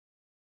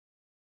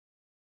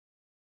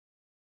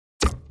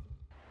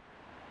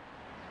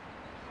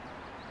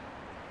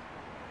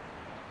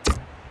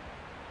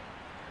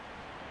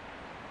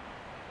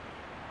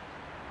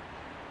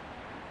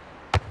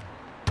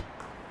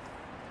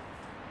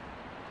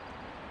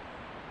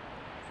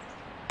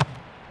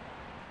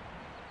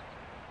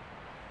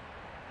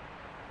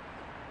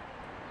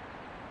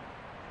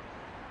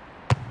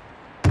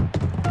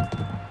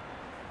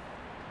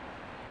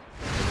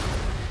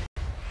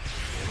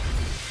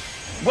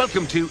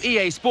Welcome to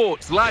EA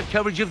Sports live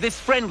coverage of this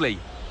friendly.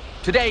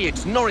 Today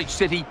it's Norwich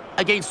City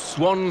against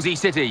Swansea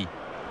City.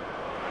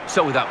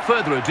 So without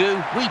further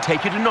ado, we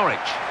take you to Norwich.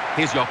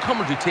 Here's your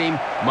commentary team,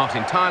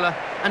 Martin Tyler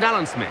and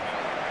Alan Smith.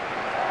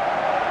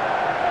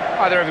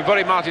 Hi there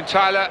everybody, Martin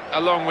Tyler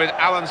along with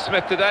Alan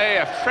Smith today.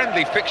 A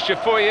friendly fixture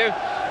for you,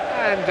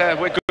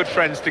 and we're good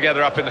friends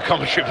together up in the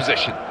commentary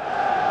position.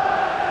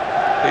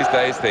 These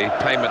days, the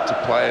payment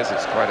to players,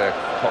 it's quite a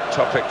hot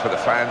topic for the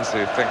fans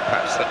who think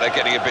perhaps that they're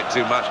getting a bit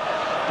too much.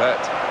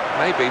 But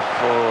maybe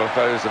for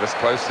those of us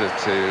closer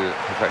to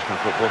professional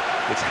football,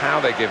 it's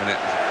how they're giving it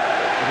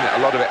a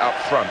lot of it up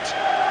front.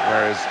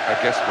 Whereas, I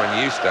guess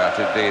when you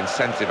started, the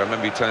incentive, I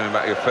remember you telling me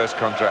about your first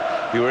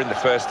contract, you were in the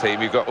first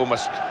team, you got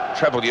almost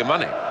treble your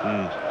money.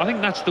 I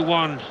think that's the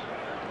one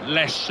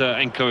less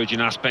encouraging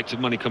aspect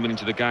of money coming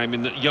into the game,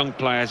 in that young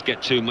players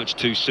get too much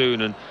too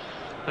soon, and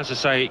as I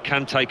say, it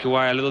can take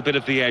away a little bit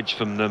of the edge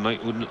from them.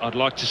 I'd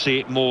like to see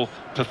it more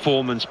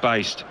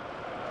performance-based.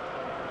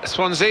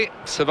 Swansea,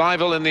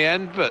 survival in the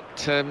end,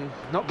 but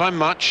not by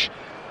much.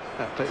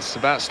 But it's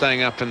about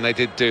staying up, and they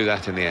did do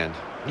that in the end.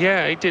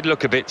 Yeah, it did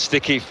look a bit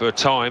sticky for a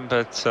time,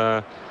 but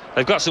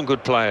they've got some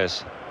good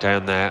players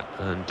down there,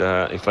 and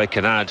if they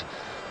can add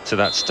to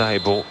that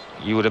stable,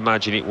 you would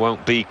imagine it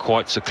won't be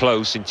quite so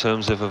close in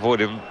terms of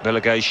avoiding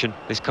relegation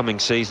this coming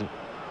season.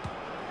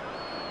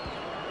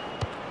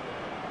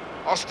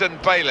 Austin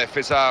Bailiff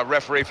is our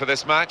referee for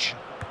this match.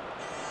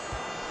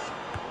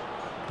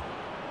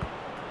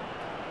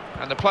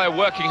 And the player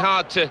working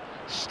hard to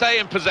stay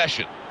in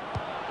possession.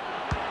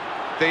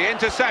 The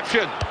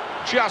interception,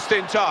 just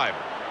in time.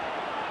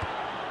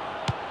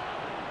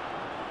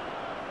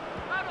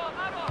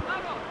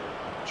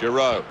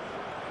 Giroud.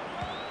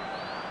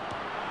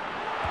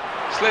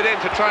 Slid in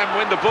to try and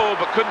win the ball,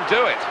 but couldn't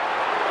do it.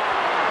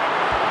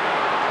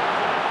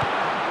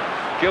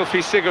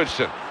 Gylfi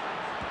Sigurdsson.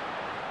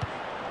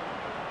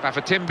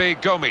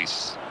 Bafétimbi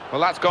Gomis.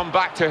 Well, that's gone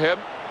back to him.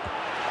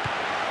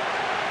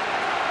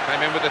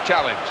 Came in with the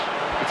challenge.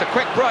 It's a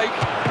quick break.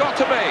 Got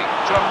to be.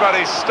 John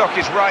Ruddy's stock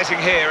is rising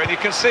here, and you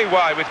can see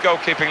why with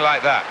goalkeeping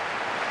like that.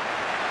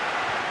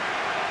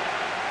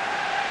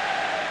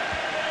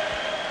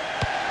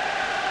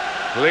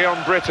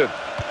 Leon Britton.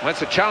 Well,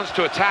 it's a chance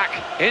to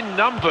attack in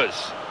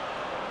numbers.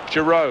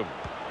 Jerome.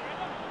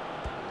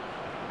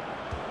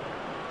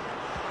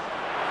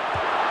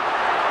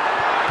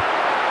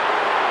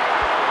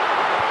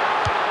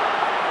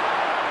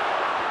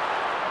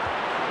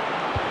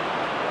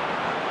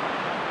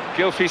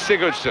 Gylfi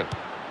Sigurdsson.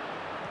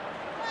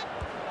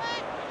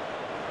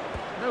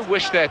 No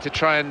wish there to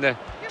try and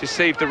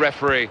deceive the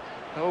referee.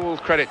 All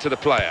credit to the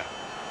player.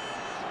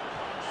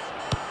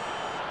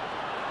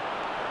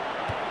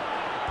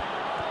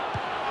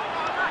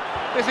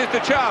 This is the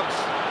chance.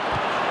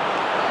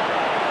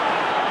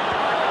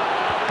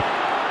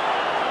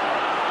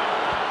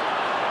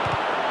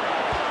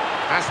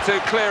 Has to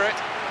clear it.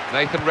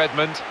 Nathan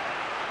Redmond.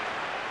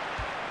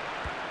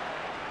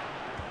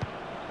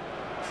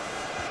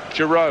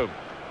 Jerome.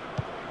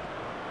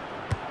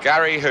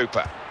 Gary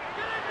Hooper.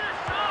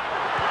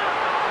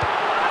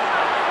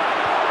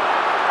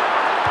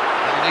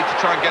 They need to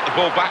try and get the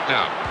ball back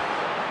now.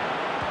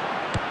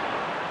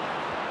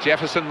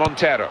 Jefferson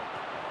Montero.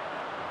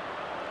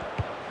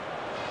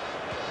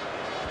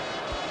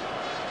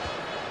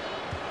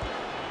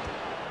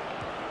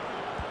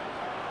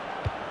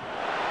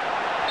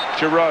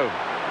 Jerome.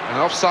 An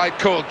offside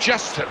call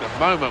just at the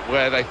moment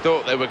where they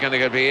thought they were going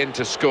to be in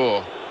to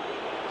score.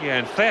 Yeah,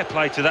 and fair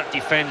play to that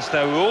defence.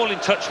 They were all in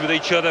touch with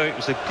each other. It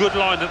was a good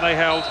line that they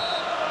held.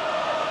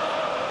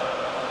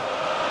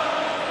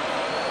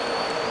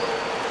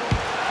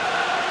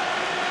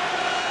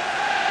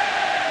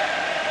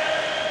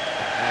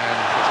 And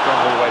it's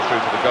gone all the way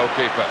through to the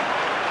goalkeeper.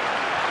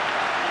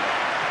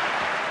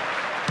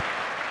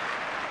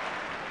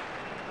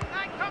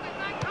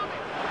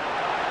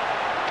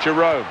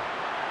 Jerome.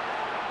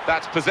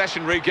 That's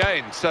possession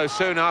regained so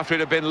soon after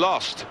it had been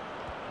lost.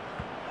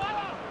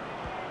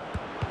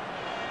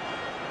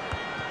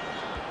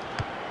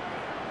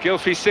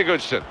 Gylfi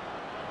Sigurdsson.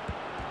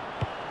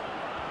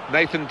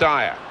 Nathan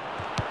Dyer.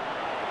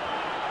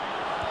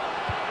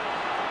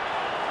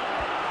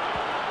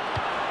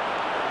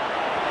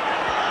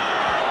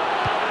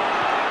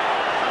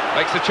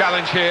 Makes the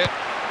challenge here.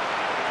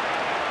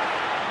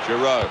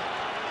 Giroud.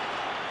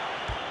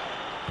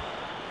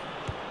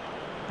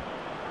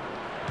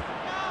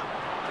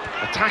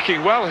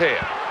 Attacking well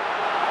here.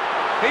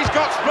 He's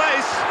got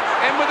space.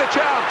 In with a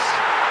chance.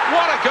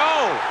 What a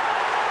goal!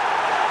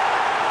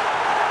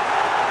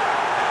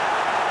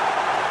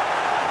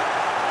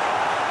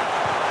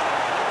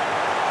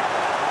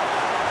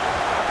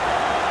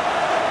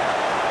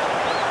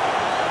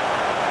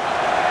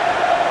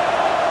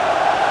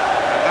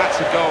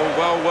 A goal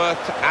well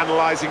worth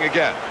analysing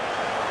again.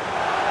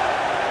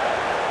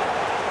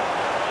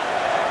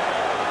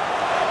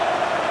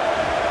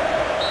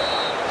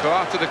 So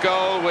after the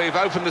goal, we've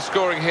opened the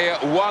scoring here,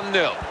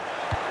 1-0.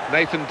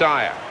 Nathan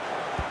Dyer.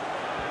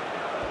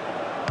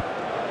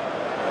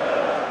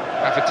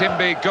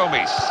 Bafétimbi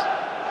Gomis.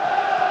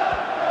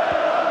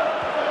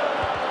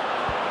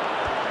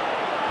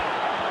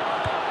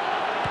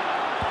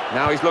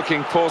 Now he's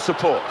looking for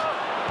support.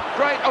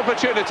 Great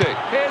opportunity.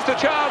 Here's the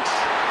chance.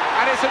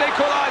 And it's an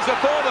equaliser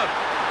for them.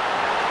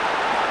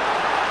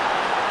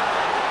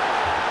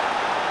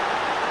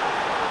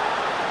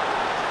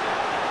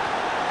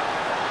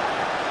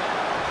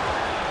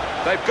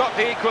 They've got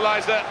the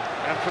equaliser,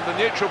 and from the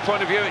neutral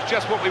point of view, it's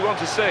just what we want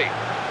to see.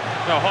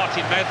 No heart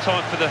in mouth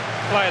time for the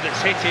player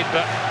that's hit it,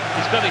 but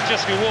he's got his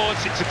just rewards.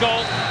 It's a goal.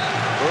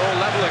 We're all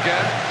level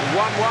again.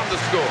 1-1 the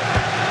score.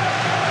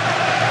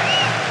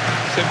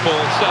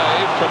 Simple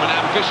save from an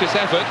ambitious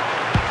effort.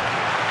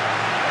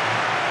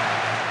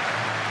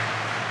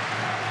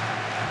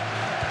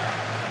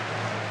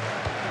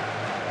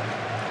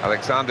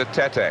 Alexander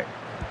Tete.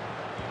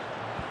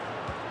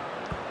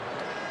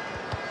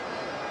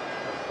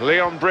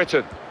 Leon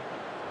Britton.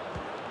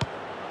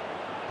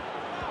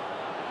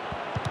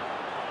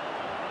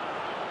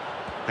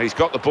 He's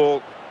got the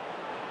ball.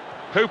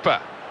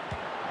 Hooper.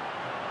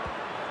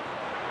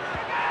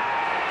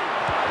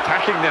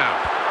 Attacking now.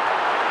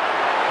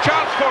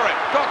 Chance for it.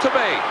 Got to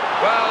be.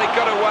 Well, he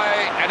got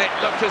away, and it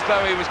looked as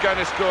though he was going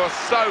to score.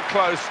 So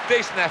close.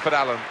 Decent effort,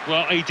 Alan.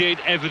 Well, he did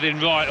everything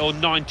right, or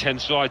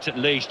 9/10 right at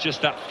least.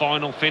 Just that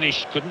final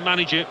finish. Couldn't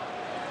manage it.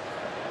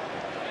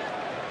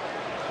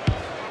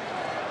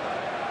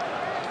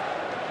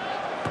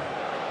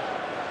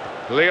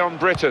 Leon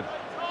Britton.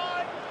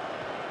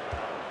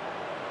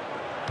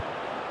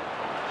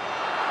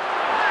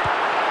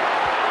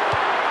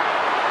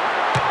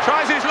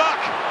 Tries his luck.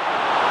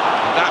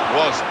 That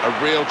was a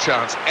real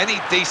chance.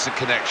 Any decent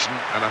connection,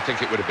 and I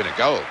think it would have been a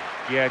goal.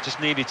 Yeah, just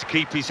needed to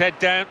keep his head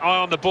down, eye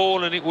on the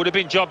ball, and it would have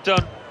been job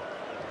done.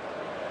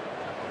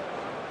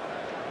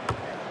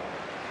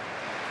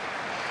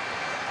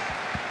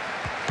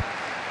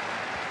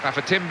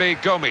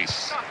 Bafatimbi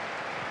Gomes.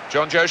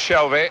 John Joe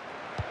Shelby.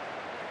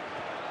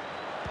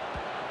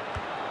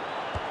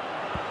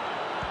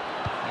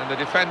 And the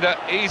defender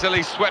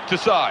easily swept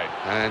aside.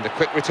 And a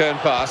quick return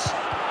pass.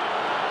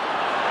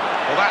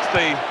 Well, that's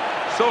the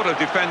sort of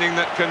defending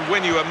that can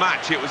win you a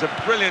match. It was a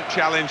brilliant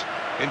challenge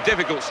in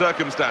difficult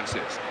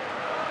circumstances.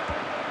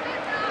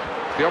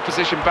 If the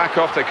opposition back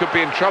off, they could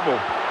be in trouble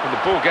when the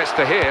ball gets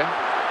to here.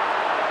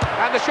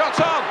 And the shot's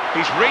on.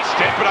 He's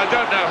reached it, but I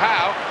don't know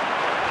how.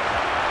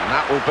 And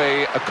that will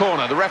be a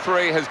corner. The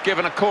referee has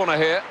given a corner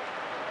here.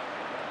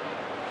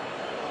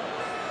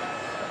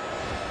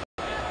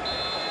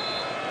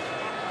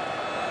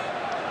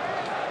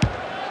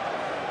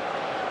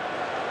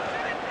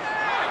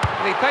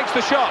 And he takes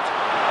the shot.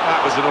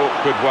 That was an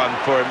awkward one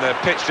for him. The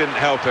pitch didn't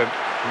help him.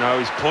 No,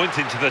 he's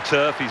pointing to the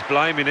turf. He's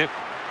blaming it.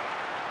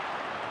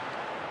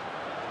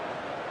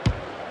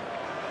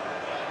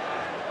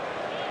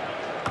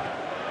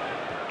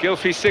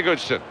 Gylfi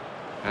Sigurdsson.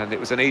 And it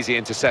was an easy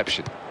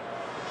interception.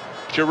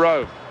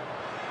 Jerome.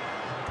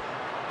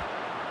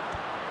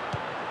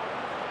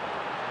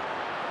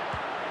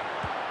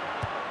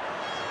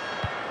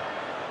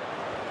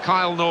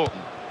 Kyle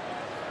Norton.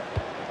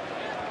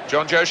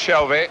 John Joe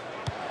Shelby.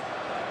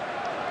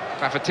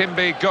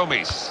 Bafatimbi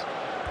Gomes.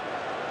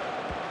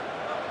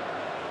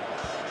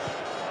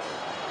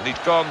 And he's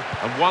gone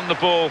and won the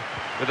ball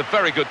with a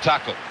very good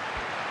tackle.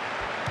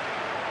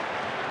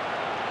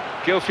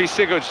 Gylfi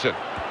Sigurdsson.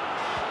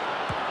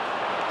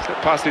 Slip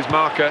past his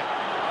marker.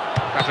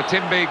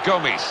 Bafatimbi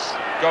Gomes.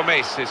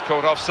 Gomes is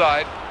caught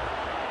offside.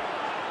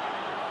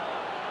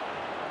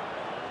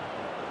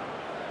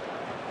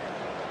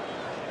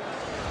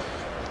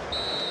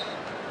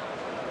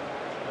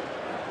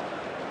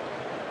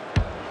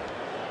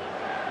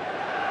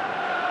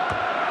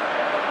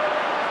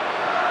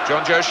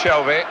 John Joe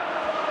Shelby.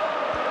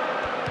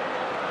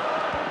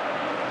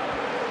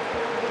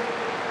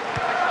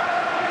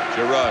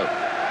 Jerome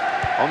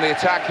on the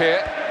attack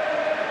here.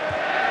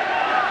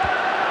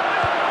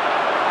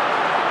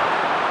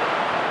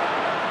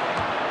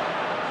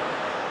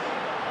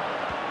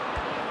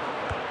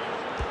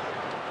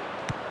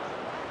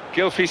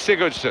 Gylfi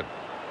Sigurdsson.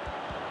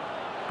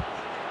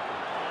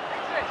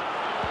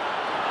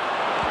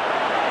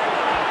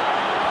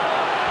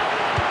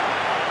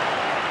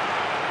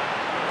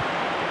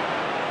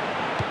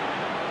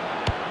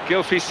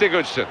 Gylfi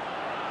Sigurdsson.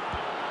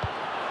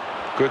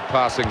 Good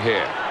passing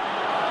here.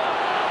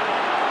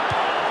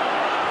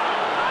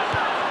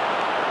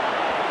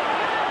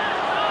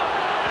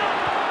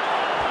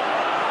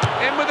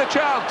 In with a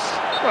chance.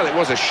 Well, it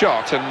was a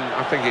shot, and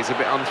I think it's a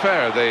bit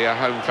unfair of the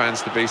home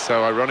fans to be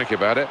so ironic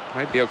about it.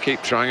 Maybe he'll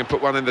keep trying and put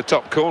one in the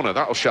top corner.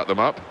 That'll shut them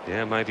up.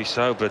 Yeah, maybe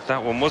so, but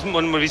that one wasn't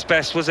one of his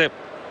best, was it?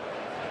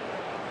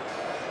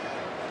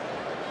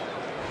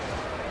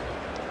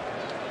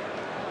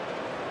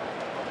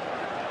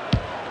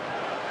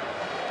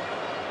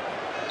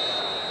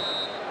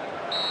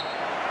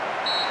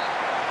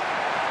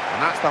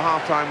 And that's the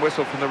half-time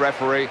whistle from the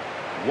referee.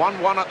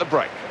 1-1 at the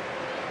break.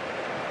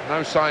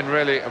 No sign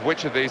really of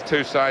which of these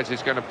two sides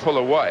is going to pull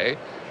away,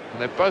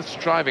 and they're both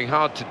striving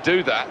hard to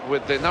do that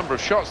with the number of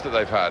shots that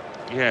they've had.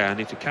 Yeah, and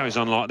if it carries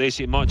on like this,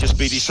 it might just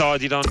be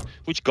decided on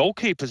which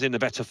goalkeeper's in the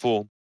better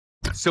form.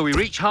 So we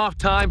reach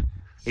half-time.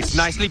 It's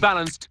nicely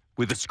balanced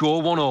with the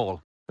score 1-1.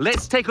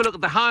 Let's take a look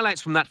at the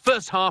highlights from that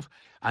first half,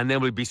 and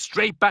then we'll be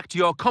straight back to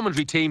your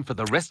commentary team for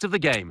the rest of the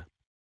game.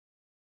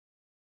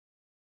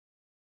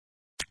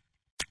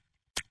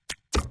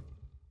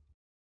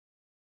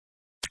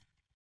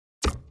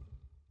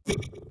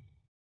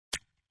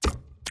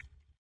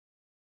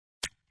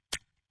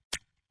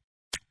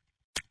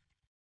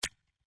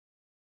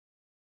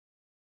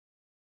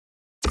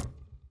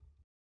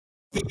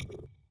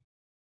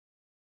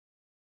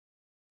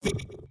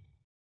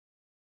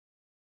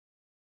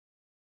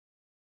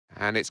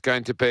 And it's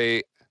going to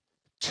be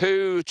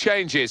 2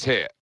 changes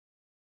here.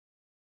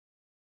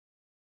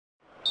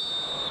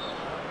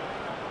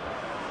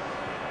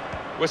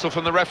 Whistle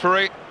from the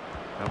referee,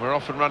 and we're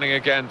off and running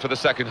again for the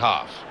second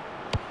half.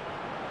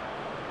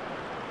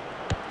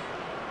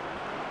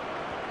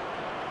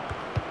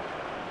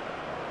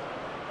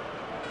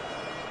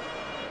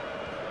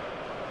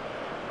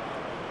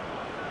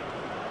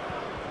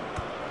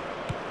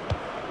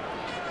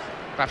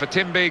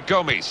 Bafatimbi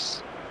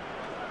Gomes.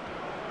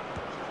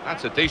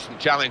 That's a decent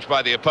challenge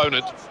by the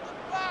opponent.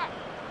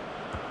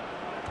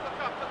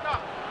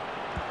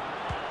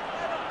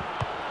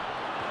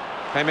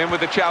 Came in with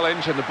the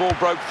challenge and the ball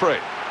broke free.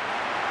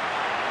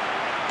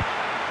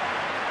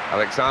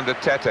 Alexander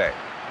Tete.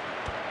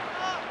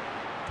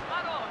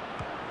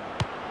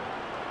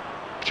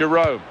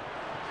 Jerome.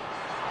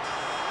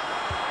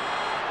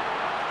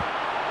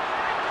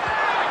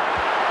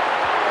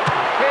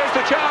 Here's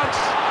the chance.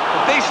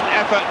 A decent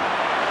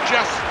effort,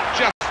 just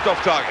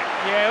off target.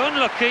 Yeah,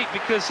 unlucky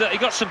because he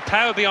got some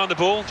power behind the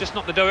ball, just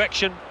not the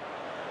direction.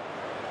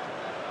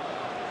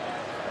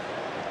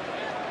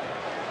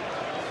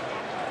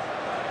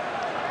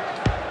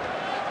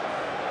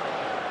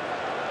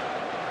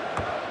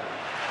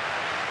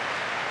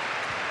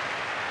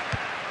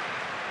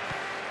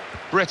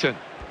 Britain.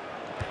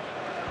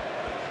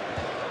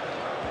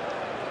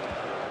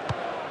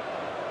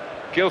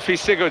 Gylfi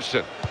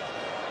Sigurdsson.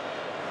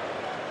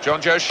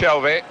 Jonjo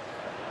Shelvey.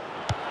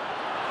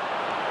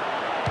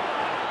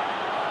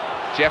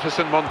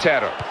 Jefferson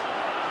Montero.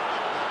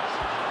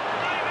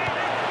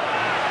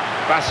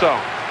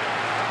 Basson.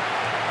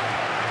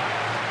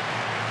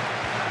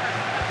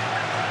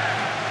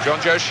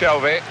 Jonjo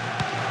Shelvey.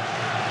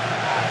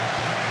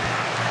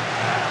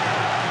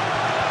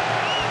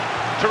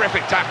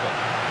 Terrific tackle.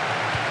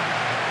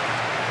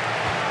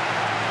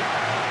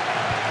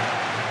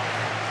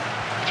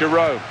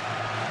 Jerome.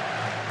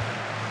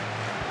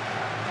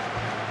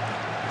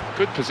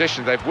 Good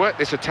position. They've worked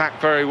this attack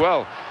very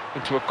well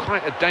into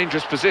quite a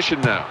dangerous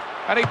position now.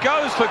 And he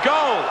goes for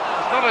goal.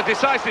 It's not a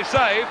decisive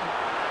save.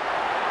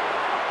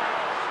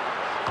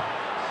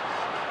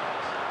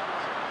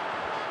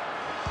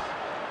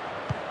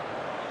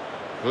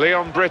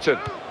 Leon Britton.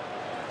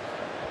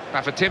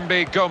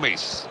 Bafatimbi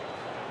Gomes.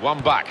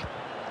 One back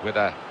with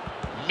a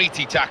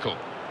meaty tackle.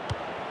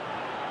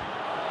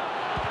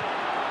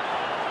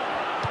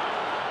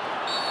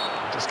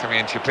 Just coming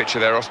into your picture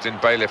there, Austin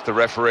Bailiff, the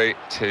referee,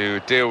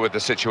 to deal with the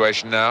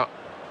situation now.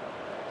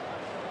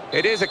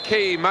 It is a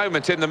key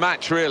moment in the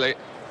match, really.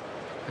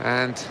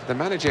 And the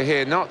manager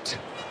here not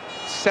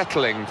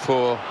settling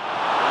for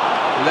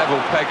level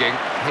pegging.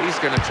 He's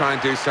going to try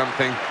and do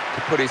something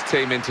to put his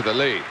team into the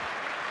lead.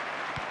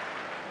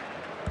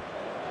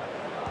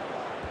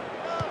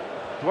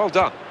 Well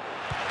done.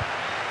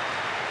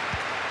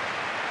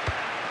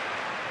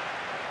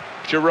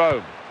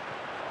 Jerome.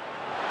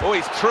 Oh,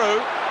 he's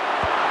through.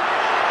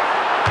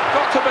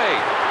 Got to be.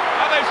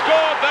 And they've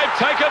scored. They've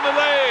taken the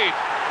lead.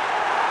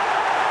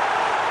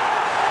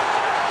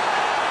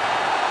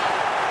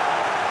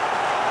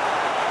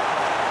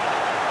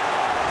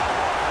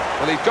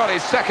 Well, he's got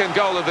his second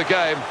goal of the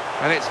game,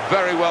 and it's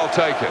very well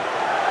taken.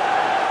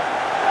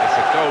 It's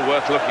a goal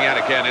worth looking at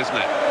again, isn't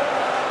it?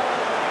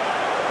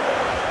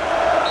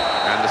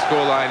 And the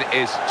scoreline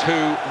is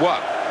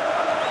 2-1.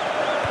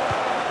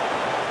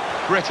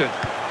 Britain.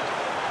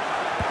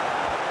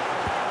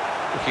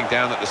 Looking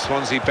down at the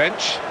Swansea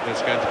bench,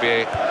 there's going to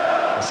be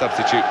a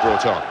substitute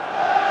brought on.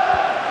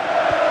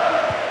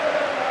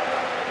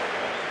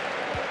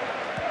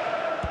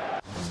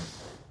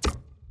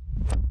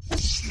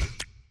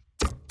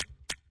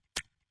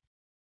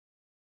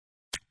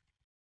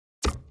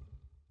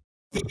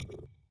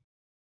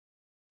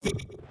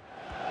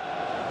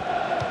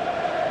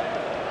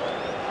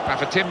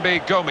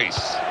 Bafatimbi Gomes.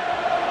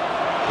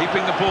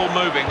 Keeping the ball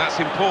moving, that's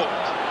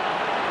important.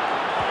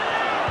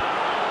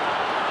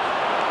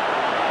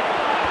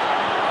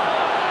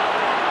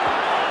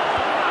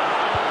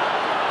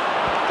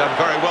 Done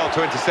very well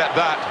to intercept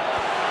that.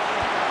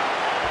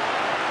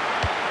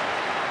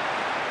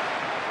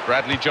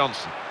 Bradley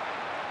Johnson.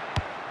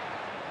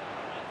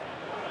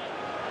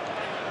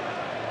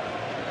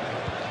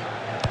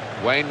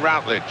 Wayne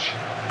Routledge.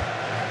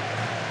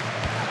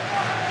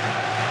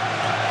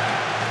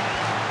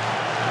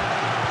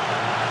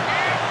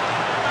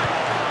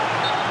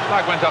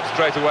 Flag went up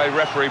straight away,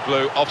 referee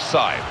blew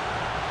offside.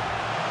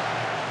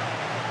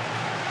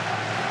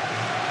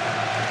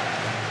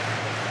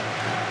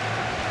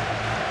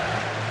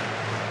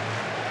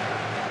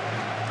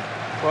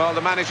 Well,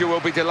 the manager will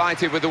be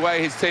delighted with the way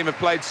his team have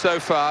played so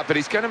far, but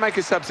he's going to make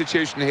a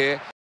substitution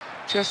here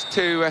just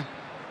to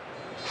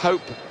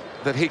hope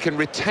that he can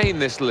retain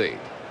this lead.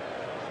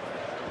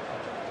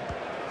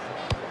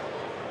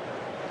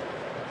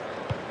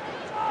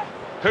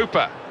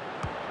 Hooper.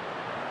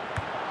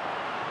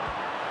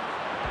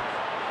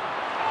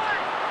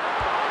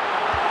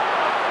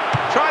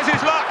 Tries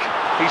his luck.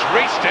 He's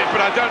reached it,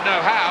 but I don't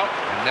know how.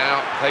 And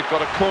now they've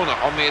got a corner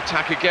on the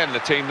attack again, the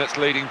team that's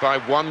leading by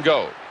 1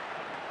 goal.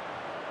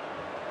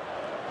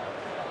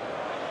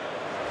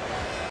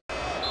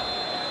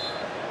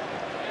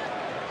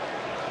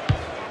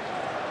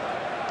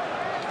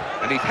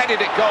 And he's headed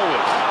it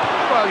goalwards.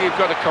 Well, you've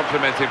got to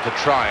compliment him for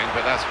trying,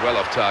 but that's well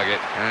off target.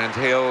 And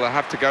he'll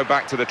have to go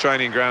back to the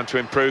training ground to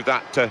improve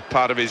that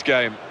part of his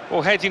game.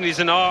 Well, heading is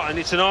an art, and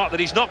it's an art that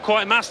he's not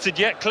quite mastered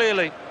yet,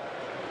 clearly.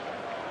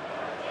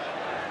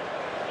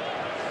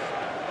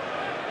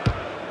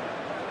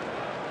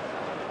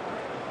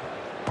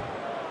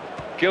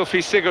 Gylfi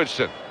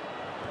Sigurdsson.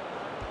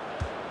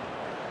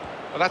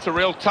 Well, that's a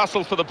real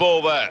tussle for the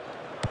ball there.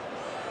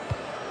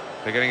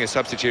 They're getting a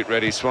substitute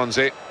ready,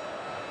 Swansea.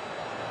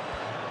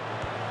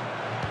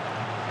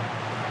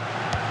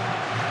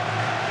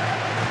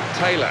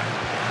 Taylor.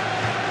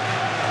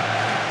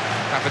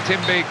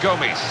 Kapatimbi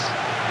Gomes.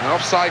 An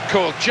offside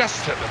call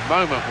just at the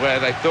moment where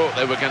they thought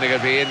they were going to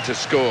be in to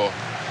score.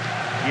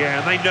 Yeah,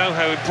 and they know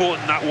how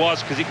important that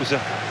was, because it was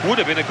would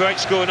have been a great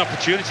scoring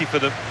opportunity for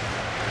them.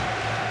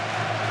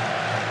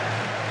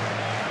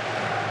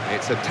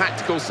 It's a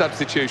tactical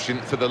substitution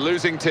for the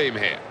losing team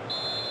here.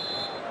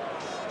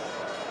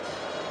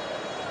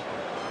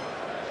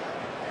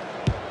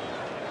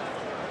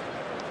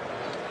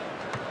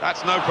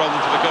 That's no problem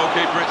for the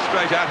goalkeeper, it's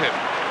straight at him.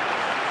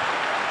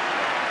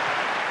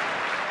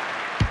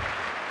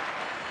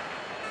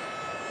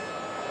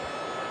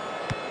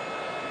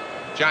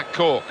 Jack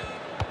Cork.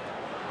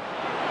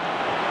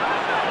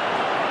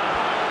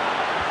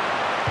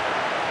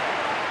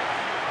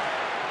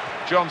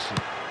 Johnson.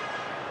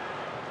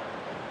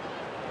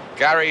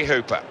 Gary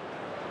Hooper.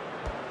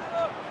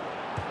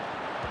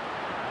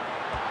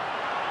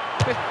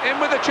 In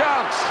with a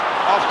chance.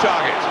 Off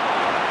target.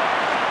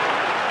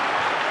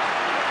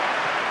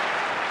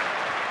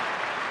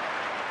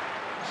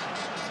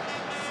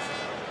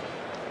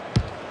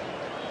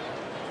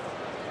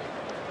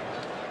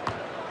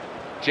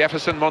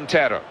 Jefferson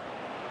Montero.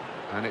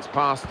 And it's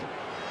passed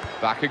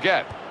back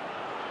again.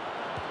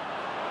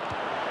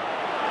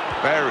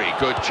 Very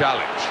good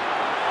challenge.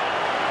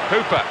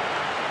 Hooper.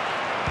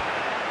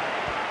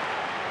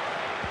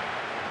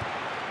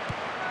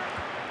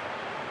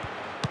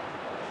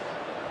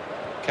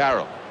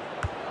 Carroll.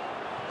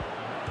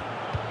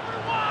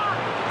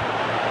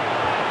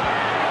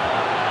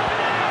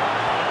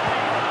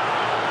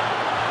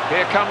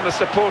 Here come the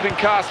supporting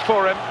cast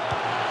for him.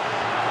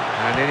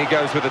 And in he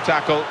goes with the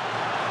tackle.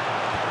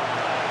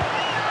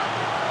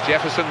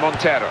 Jefferson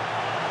Montero.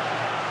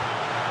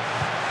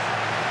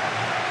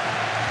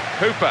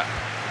 Hooper.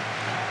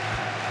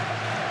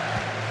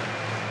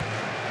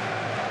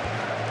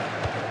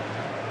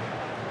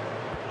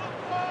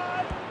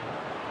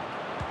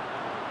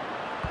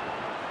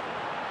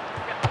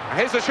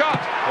 Here's the shot.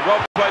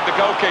 Well played the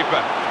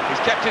goalkeeper. He's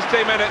kept his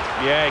team in it.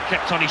 Yeah, he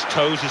kept on his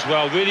toes as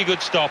well. Really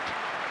good stop.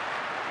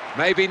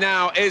 Maybe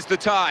now is the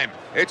time.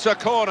 It's a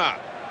corner.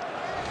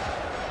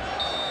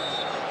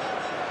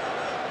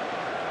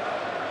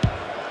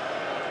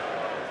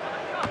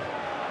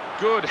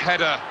 Good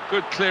header,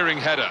 good clearing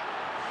header.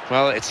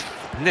 Well, it's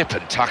nip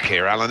and tuck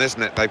here, Alan,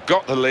 isn't it? They've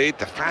got the lead,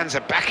 the fans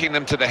are backing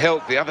them to the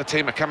hilt, the other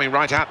team are coming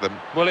right at them.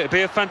 Well, it'd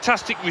be a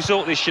fantastic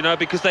result this, you know,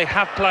 because they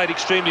have played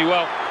extremely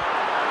well.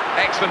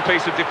 Excellent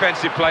piece of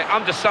defensive play,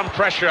 under some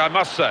pressure, I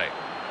must say.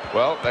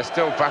 Well, they're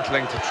still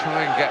battling to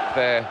try and get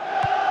their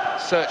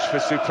search for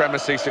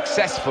supremacy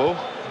successful.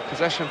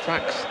 Possession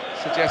facts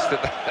suggest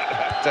that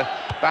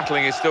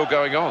battling is still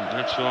going on.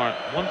 That's right.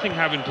 One thing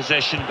having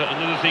possession, but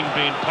another thing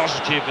being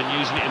positive and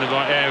using it in the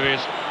right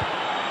areas.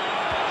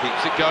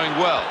 Keeps it going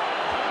well.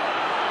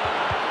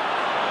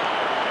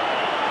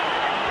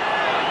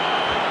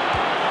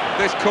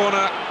 This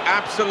corner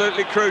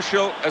absolutely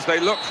crucial as they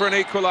look for an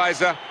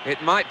equaliser.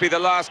 It might be the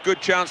last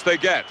good chance they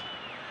get.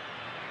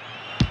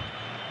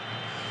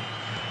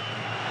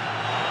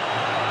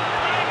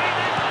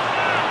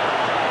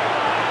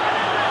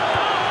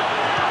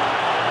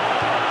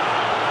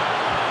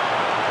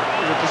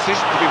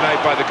 Decision to be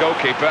made by the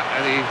goalkeeper,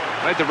 and he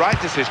made the right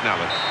decision,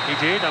 Alan. He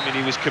did. I mean,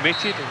 he was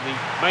committed, and he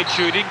made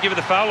sure he didn't give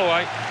the foul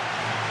away.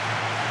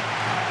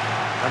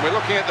 And we're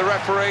looking at the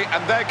referee,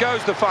 and there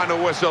goes the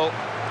final whistle,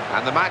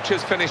 and the match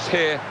has finished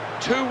here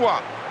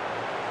 2-1.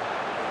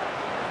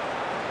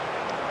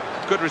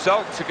 Good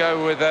result to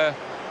go with a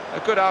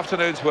good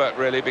afternoon's work,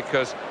 really,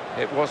 because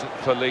it wasn't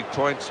for league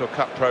points or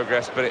cup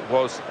progress, but it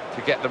was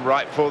to get them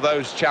right for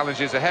those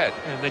challenges ahead.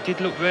 And they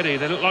did look ready.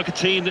 They looked like a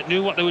team that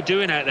knew what they were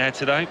doing out there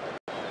today.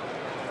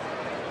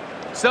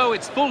 So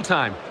it's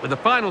full-time with the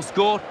final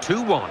score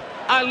 2-1.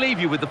 I'll leave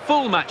you with the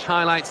full match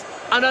highlights,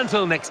 and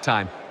until next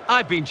time,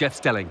 I've been Jeff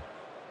Stelling.